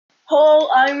Hello,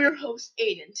 I'm your host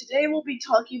Aiden. Today we'll be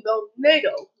talking about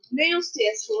NATO. NATO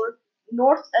stands for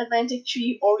North Atlantic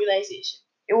Treaty Organization.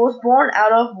 It was born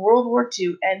out of World War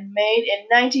II and made in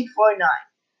 1949.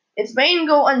 Its main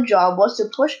goal and job was to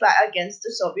push back against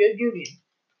the Soviet Union.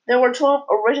 There were 12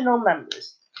 original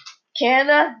members: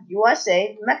 Canada,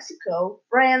 USA, Mexico,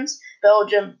 France,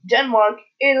 Belgium, Denmark,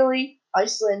 Italy,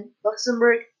 Iceland,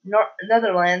 Luxembourg,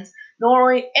 Netherlands,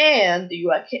 Norway, and the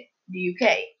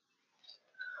UK.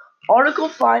 Article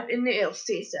 5 in NATO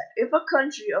states that if a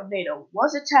country of NATO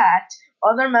was attacked,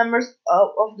 other members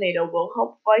of NATO will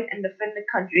help fight and defend the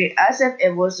country as if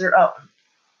it was their own.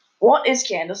 What is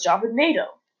Canada's job in NATO?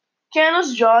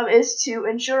 Canada's job is to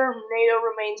ensure NATO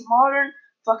remains modern,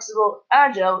 flexible,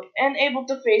 agile, and able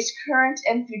to face current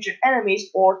and future enemies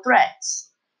or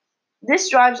threats. This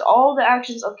drives all the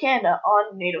actions of Canada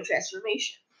on NATO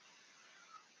transformation.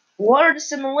 What are the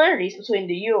similarities between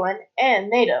the UN and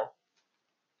NATO?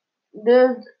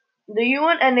 The the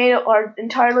UN and NATO are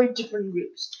entirely different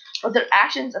groups, but their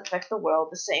actions affect the world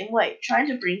the same way, trying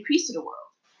to bring peace to the world.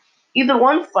 Either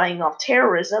one fighting off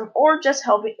terrorism or just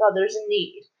helping others in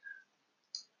need.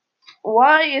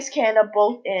 Why is Canada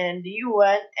both in the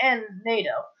UN and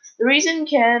NATO? The reason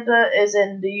Canada is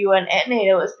in the UN and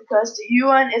NATO is because the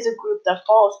UN is a group that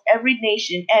follows every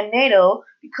nation, and NATO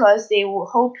because they will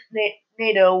hope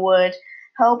NATO would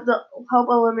help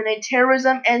eliminate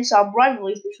terrorism and solve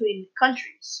rivalries between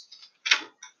countries.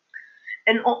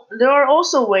 And there are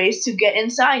also ways to get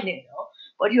inside NATO,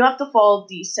 but you have to follow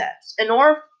these steps. In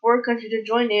order for a country to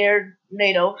join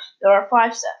NATO, there are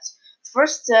 5 steps.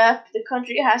 First step, the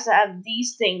country has to have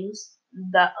these things: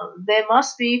 that they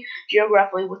must be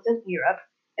geographically within Europe,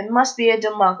 it must be a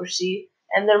democracy,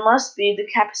 and there must be the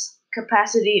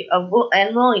capacity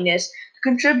and willingness to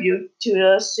contribute to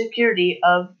the security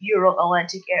of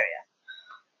Euro-Atlantic area.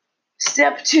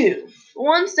 Step 2.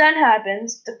 Once that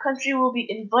happens, the country will be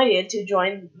invited to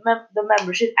join the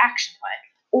Membership Action Plan,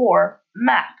 or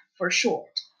MAP for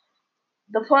short.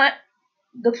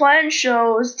 The plan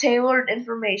shows tailored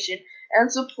information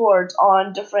and support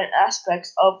on different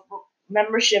aspects of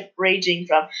membership, ranging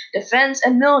from defense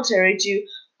and military to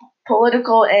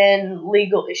political and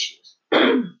legal issues.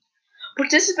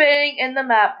 Participating in the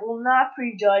MAP will not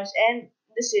prejudge any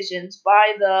decisions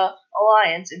by the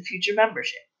alliance in future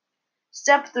membership.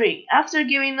 Step 3. After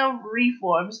giving the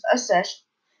reforms, a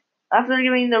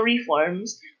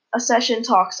session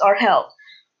talks are held.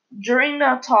 During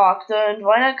the talk, the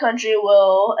invited country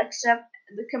will accept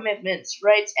the commitments,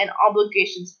 rights, and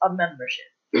obligations of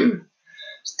membership.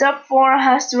 Step 4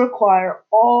 has to require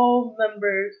all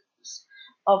members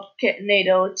of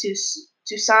NATO to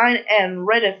sign and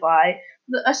ratify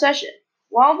the accession.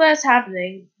 While that's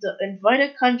happening, the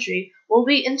invited country will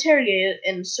be interrogated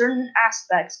in certain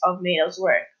aspects of NATO's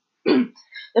work.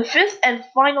 The fifth and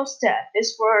final step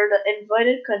is for the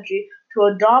invited country to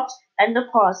adopt and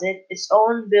deposit its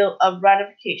own bill of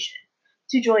ratification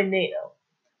to join NATO.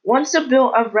 Once the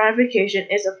bill of ratification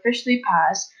is officially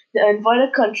passed, the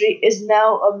invited country is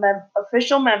now an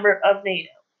official member of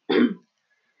NATO.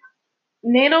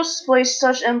 NATO plays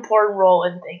such an important role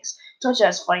in things such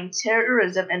as fighting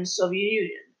terrorism and the Soviet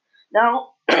Union.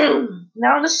 Now,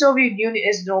 now the Soviet Union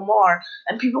is no more,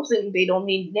 and people think they don't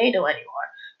need NATO anymore.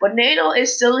 But NATO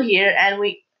is still here, and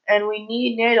we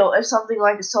need NATO if something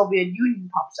like the Soviet Union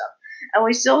pops up, and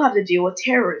we still have to deal with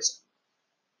terrorism.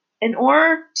 In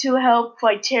order to help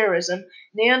fight terrorism,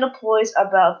 NATO deploys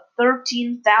about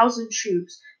 13,000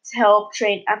 troops to help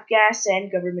train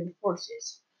Afghanistan government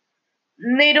forces.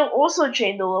 NATO also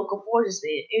trained the local forces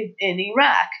in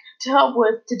Iraq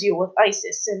to deal with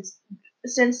ISIS,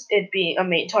 since it being a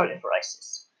main target for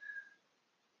ISIS.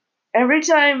 Every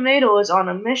time NATO is on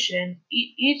a mission,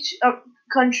 each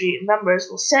country members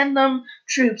will send them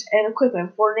troops and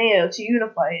equipment for NATO to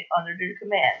unify under their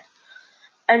command.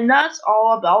 And that's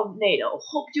all about NATO.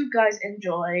 Hope you guys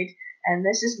enjoyed, and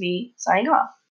this is me signing off.